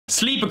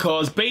Sleeper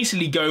cars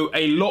basically go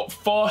a lot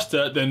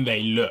faster than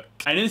they look.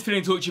 And in this video,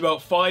 I'm talking to you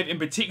about 5 in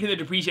particular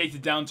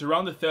depreciated down to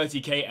around the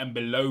 30k and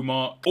below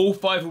mark, all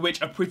 5 of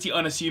which are pretty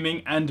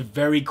unassuming and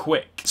very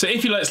quick. So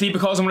if you like sleeper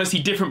cars and want to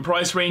see different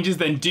price ranges,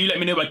 then do let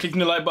me know by clicking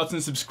the like button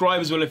and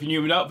subscribe as well if you're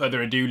new. Without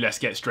further ado, let's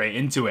get straight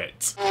into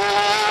it.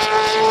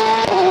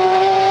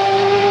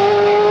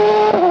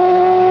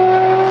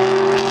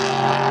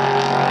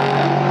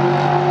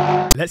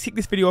 Let's kick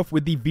this video off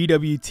with the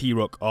VW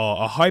T-Roc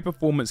R, a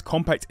high-performance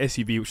compact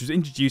SUV which was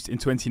introduced in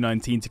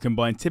 2019 to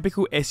combine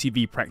typical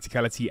SUV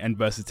practicality and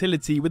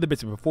versatility with a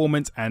bit of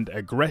performance and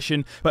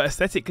aggression, but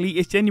aesthetically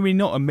it's genuinely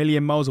not a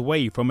million miles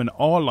away from an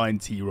R-line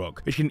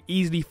T-Roc, which can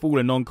easily fool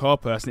a non-car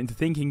person into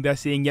thinking they're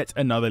seeing yet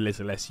another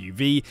little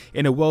SUV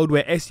in a world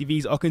where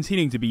SUVs are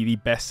continuing to be the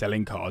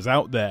best-selling cars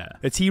out there.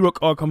 The T-Roc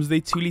R comes with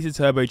a 2-litre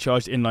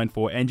turbocharged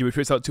inline-4 engine which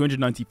puts out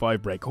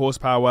 295 brake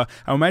horsepower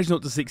and will manage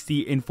 0 to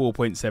 60 in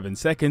 4.7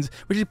 seconds,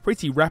 which is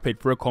pretty rapid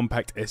for a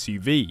compact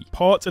SUV.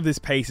 Part of this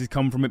pace has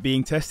come from it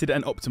being tested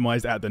and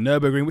optimized at the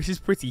Nürburgring, which is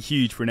pretty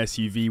huge for an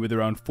SUV with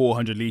around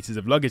 400 litres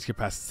of luggage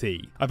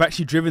capacity. I've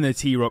actually driven the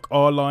T-Roc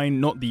R line,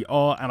 not the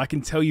R, and I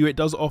can tell you it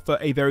does offer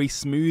a very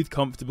smooth,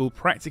 comfortable,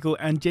 practical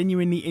and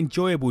genuinely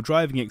enjoyable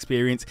driving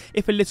experience,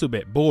 if a little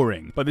bit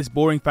boring. But this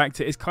boring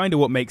factor is kind of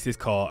what makes this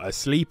car a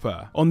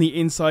sleeper. On the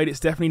inside, it's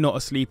definitely not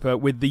a sleeper,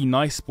 with the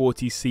nice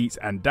sporty seats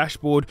and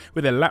dashboard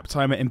with a lap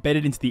timer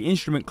embedded into the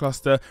instrument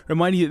cluster,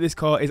 reminding you that this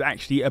car is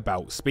actually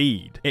about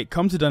speed. It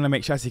comes with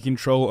dynamic chassis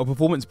control, a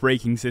performance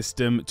braking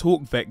system,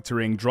 torque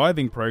vectoring,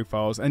 driving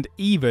profiles, and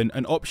even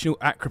an optional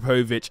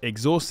Akrapovic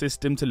exhaust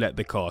system to let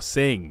the car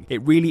sing.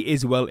 It really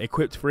is well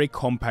equipped for a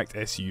compact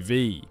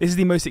SUV. This is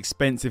the most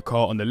expensive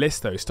car on the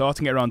list though,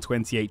 starting at around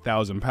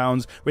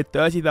 £28,000, with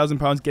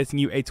 £30,000 getting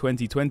you a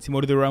 2020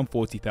 model with around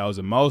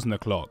 40,000 miles on the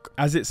clock.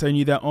 As it's so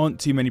new, there aren't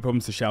too many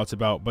problems to shout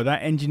about, but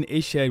that engine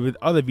is shared with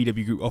other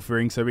VW Group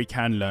offerings, so we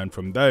can learn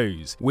from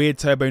those. Weird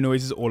turbo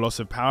noises or loss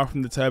of power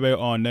from the turbo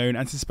are known,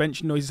 and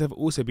suspension noises have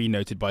also been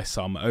noted by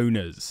some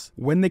owners.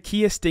 When the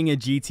Kia Stinger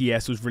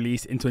GTS was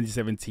released in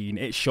 2017,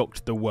 it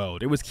shocked the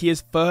world. It was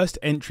Kia's first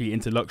entry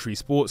into luxury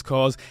sports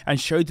cars and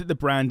showed that the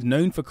brand,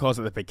 known for cars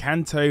like the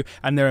Picanto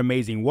and their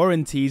amazing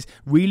warranties,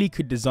 really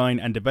could design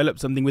and develop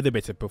something with a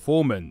bit of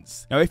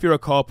performance. Now, if you're a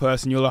car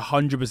person, you'll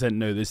 100%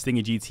 know the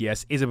Stinger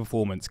GTS is a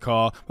performance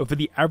car, but for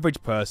the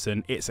average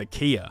person, it's a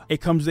Kia. It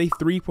comes with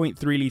a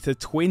 3.3-litre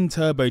twin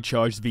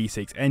turbocharged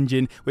V6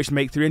 engine, which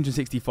makes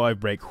 365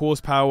 brake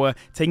horsepower,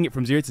 taking it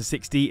from 0 to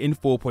 60 in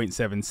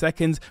 4.7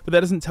 seconds, but that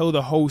doesn't tell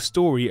the whole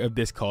story of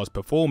this car's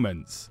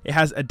performance. It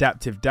has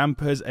adaptive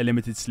dampers, a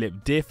limited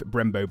slip diff,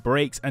 Brembo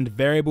brakes, and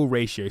variable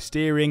ratio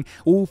steering,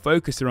 all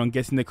focused around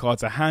getting the car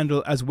to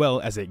handle as well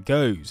as it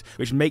goes,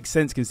 which makes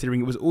sense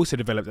considering it was also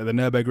developed at the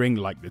Nürburgring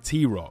like the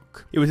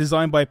T-Roc. It was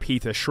designed by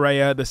Peter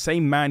Schreier, the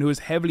same man who was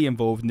heavily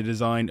involved in the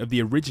design of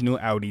the original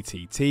Audi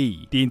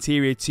TT. The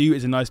interior too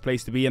is a nice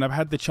place to be, and I've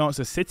had the chance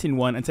to sit in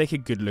one and take a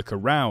good look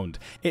around.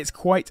 It's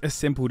quite a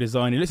simple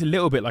design. It looks a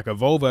little bit like a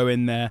Volvo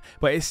in there,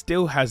 but it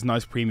still has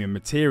nice premium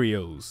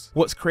materials.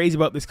 What's crazy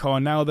about this car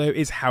now though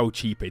is how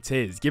cheap it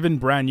is. Given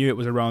brand new, it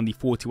was around the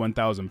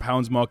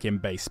 £41,000 mark in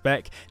base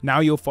spec. Now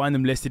you'll find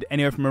them listed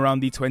anywhere from around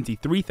the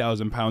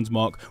 £23,000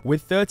 mark,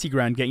 with 30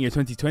 grand getting you a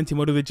 2020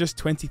 model with just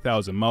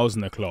 20,000 miles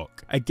on the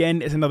clock.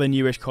 Again, it's another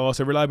newish car,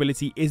 so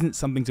reliability isn't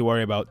something to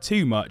worry about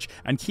too much,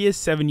 and Kia's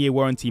 7-year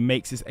warranty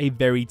makes this a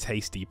very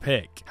tasty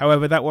pick.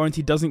 However, that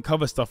warranty doesn't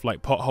cover stuff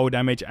like pothole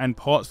damage, and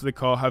parts for the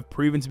car have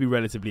proven to be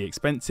relatively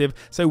expensive,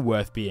 so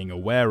worth being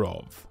aware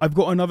of. I've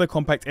got another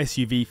compact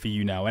SUV for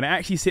you now, and it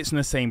actually sits on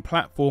the same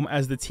platform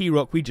as the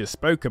T-Roc we just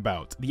spoke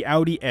about, the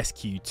Audi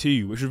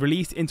SQ2, which was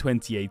released in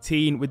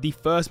 2018, with the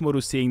first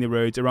model seeing the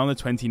roads around the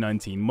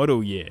 2019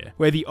 model year.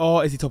 Where the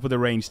R is the top of the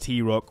range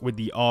T-Roc, with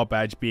the R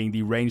badge being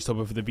the range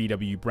topper for the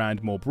VW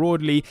brand more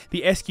broadly,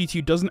 the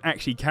SQ2 doesn't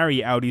actually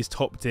carry Audi's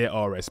top tier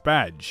RS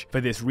badge.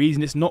 For this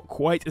reason, it's not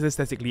quite as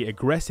aesthetically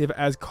aggressive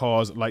as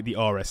cars like the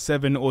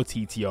RS7 or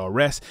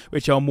TTRS,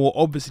 which are more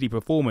obviously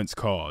performance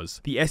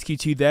cars. The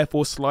SQ2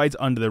 therefore slides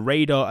under the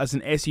radar as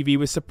an SUV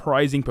with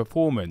surprising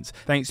performance,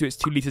 thanks to its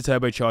 2-litre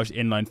turbocharged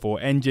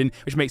inline-4 engine,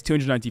 which makes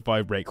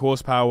 295 brake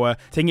horsepower,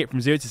 taking it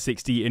from 0 to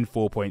 60 in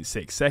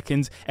 4.6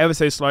 seconds, ever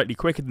so slightly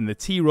quicker than the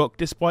T-Roc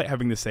despite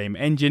having the same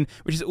engine,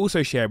 which is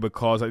also shared with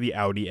cars like the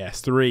Audi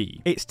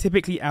S3. It's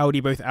typically Audi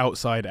both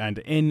outside and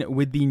in,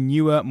 with the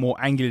newer, more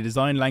angular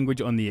design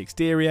language on the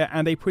exterior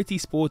and a pretty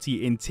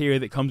sporty interior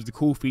that comes with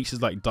cool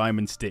features like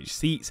diamond stitched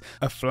seats,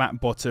 a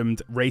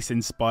flat-bottomed,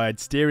 race-inspired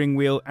steering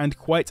wheel, and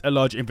quite a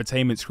large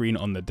infotainment screen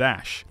on the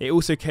dash. It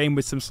also came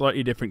with some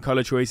slightly different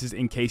colour choices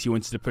in case you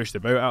wanted to push the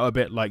boat out a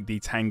bit, like the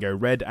Tango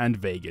Red and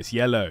Vegas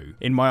Yellow.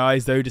 In my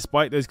eyes though,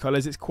 despite those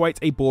colours, it's quite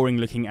a boring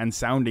looking and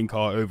sounding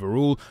car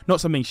overall,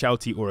 not something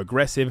shouty or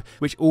aggressive,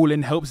 which all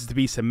in helps it to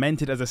be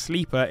cemented as a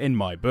sleeper in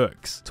my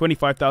books.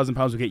 £25,000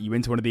 will get you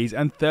into one of these,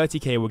 and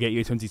 30k will get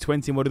you a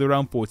 2020 model with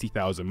around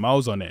 40,000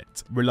 miles on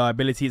it.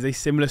 Reliability is a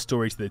similar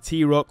story to the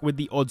T-Roc, with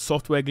the odd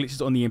software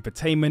glitches on the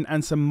infotainment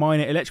and some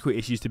minor electrical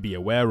issues to be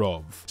aware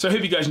thereof. So I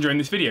hope you guys are enjoying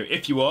this video.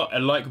 If you are, a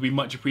like would be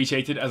much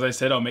appreciated. As I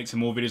said, I'll make some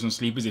more videos on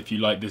sleepers if you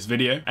like this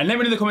video. And let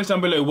me know in the comments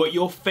down below what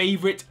your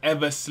favorite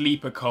ever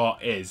sleeper car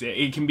is.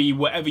 It can be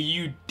whatever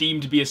you deem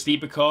to be a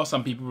sleeper car.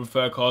 Some people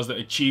prefer cars that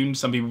are tuned,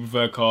 some people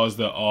prefer cars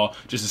that are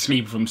just a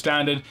sleeper from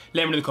standard.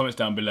 Let me know in the comments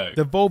down below.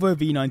 The Volvo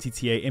V90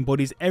 T8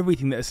 embodies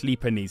everything that a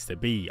sleeper needs to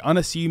be.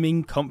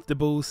 Unassuming,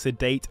 comfortable,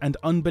 sedate, and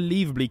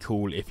unbelievably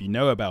cool if you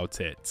know about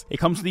it. It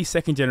comes with the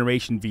second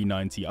generation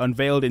V90,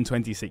 unveiled in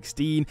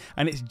 2016,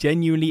 and it's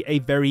genuinely a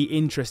very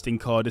interesting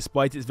car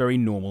despite its very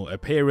normal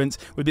appearance,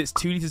 with its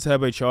 2-litre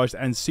turbocharged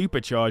and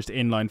supercharged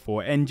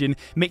inline-4 engine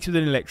mixed with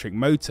an electric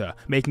motor,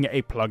 making it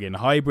a plug-in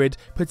hybrid,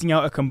 putting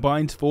out a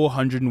combined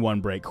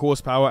 401 brake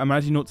horsepower and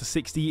managing 0 to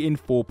 60 in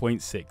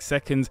 4.6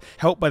 seconds,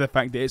 helped by the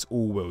fact that it's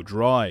all-wheel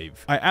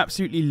drive. I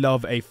absolutely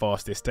love a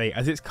fast estate,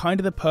 as it's kind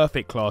of the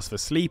perfect class for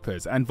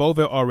sleepers, and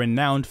Volvo are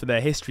renowned for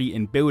their history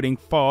in building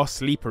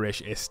fast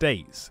sleeperish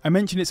estates. I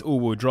mentioned it's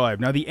all-wheel drive.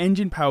 Now the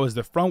engine powers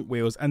the front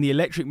wheels and the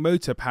electric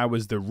motor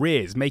powers the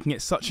rears, making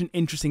it such an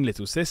interesting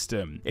little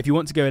system. If you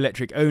want to go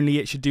electric only,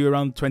 it should do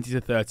around 20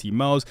 to 30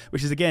 miles,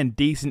 which is again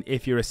decent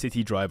if you're a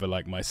city driver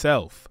like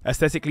myself.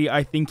 Aesthetically,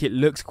 I think it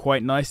looks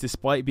quite nice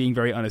despite being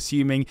very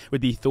unassuming,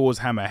 with the Thor's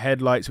hammer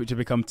headlights which have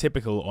become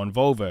typical on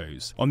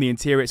Volvos. On the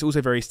interior, it's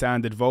also very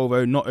standard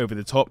Volvo, not over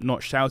the top,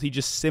 not shouty,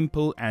 just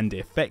simple and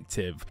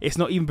effective. It's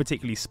not even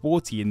particularly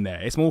sporty in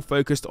there, it's more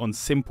focused on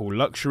simple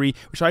luxury,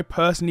 which I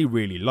personally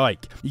really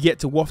like. You get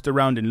to waft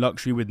around in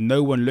luxury with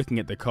no one looking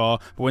at the car,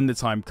 but when the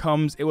time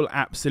comes, it will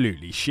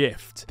absolutely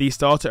shift. These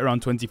start at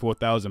around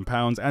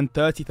 £24,000 and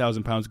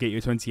 £30,000 will get you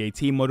a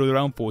 2018 model with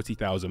around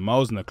 40,000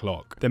 miles on the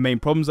clock. The main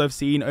problems I've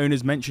seen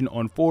owners mention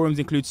on forums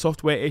include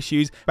software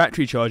issues,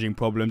 battery charging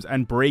problems,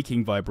 and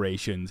braking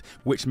vibrations,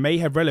 which may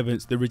have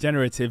relevance to the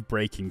regenerative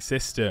braking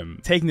system.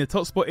 Taking the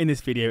top spot in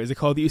this video is a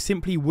car that you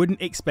simply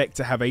wouldn't expect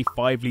to have a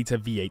 5-litre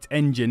V8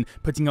 engine,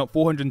 putting out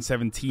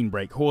 417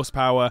 brake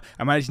horsepower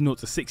and managing 0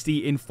 to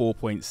 60 in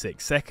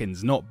 4.6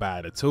 seconds. Not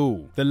bad at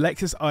all. The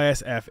Lexus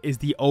ISF is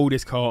the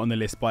oldest car on the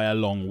list by a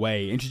long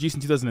way, introduced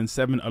in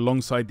 2007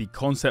 alongside the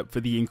concept for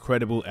the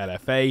incredible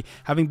LFA,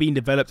 having been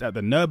developed at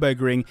the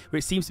Nürburgring,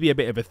 which seems to be a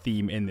bit of a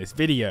theme in this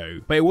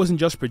video. But it wasn't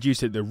just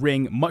produced at the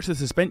ring, much of the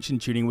suspension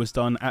tuning was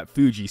done at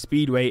Fuji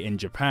Speedway in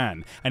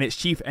Japan, and its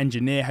chief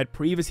engineer had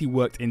previously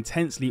worked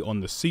intensely on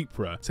the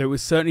Supra, so it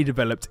was certainly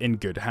developed in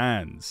good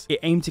hands. It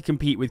aimed to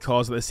compete with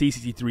cars like the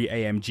C63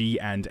 AMG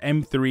and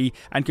M3,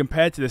 and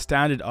compared to the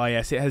standard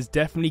IS, it has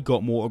definitely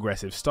got more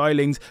aggressive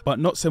stylings, but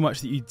not so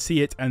much that you'd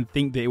see it and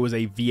think that it was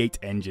a V8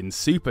 engine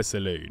super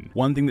saloon.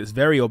 One thing that's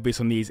very obvious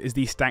on these is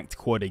the stacked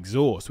quad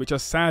exhaust, which are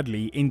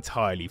sadly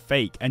entirely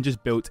fake and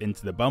just built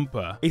into the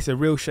bumper. It's a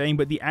real shame,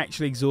 but the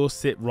actual exhaust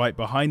sit right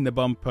behind the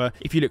bumper.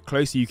 If you look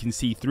closer, you can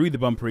see through the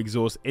bumper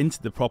exhaust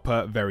into the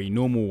proper, very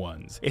normal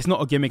ones. It's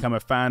not a gimmick I'm a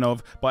fan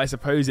of, but I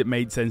suppose it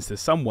made sense to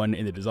someone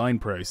in the design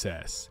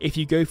process. If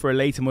you go for a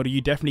later model,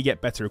 you definitely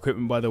get better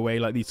equipment, by the way,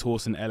 like the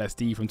Torsen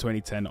LSD from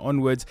 2010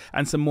 onwards,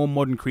 and some more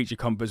modern creature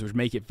comforts which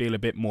make it feel a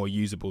bit more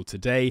usable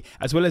today,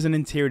 as well as an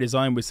interior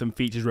design with some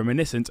features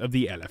reminiscent of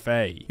the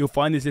LFA. You'll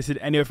find this listed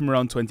anywhere from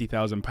around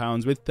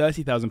 £20,000, with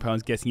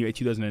 £30,000 getting you a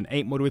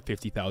 2008 model with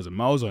 50,000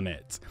 miles on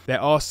it.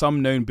 There are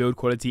some known build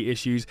quality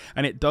issues,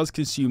 and it does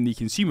consume the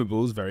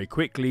consumables very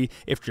quickly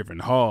if driven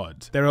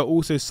hard. There are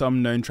also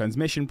some known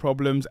transmission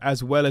problems,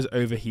 as well as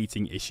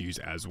overheating issues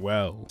as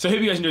well. So I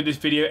hope you guys enjoyed this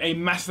video. A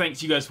massive thanks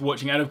to you guys for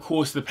watching, and of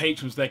course the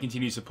patrons for their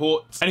continued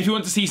support. And if you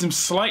want to see some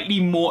slightly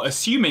more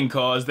assuming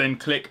cars, then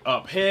click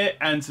up here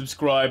and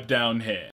subscribe down here.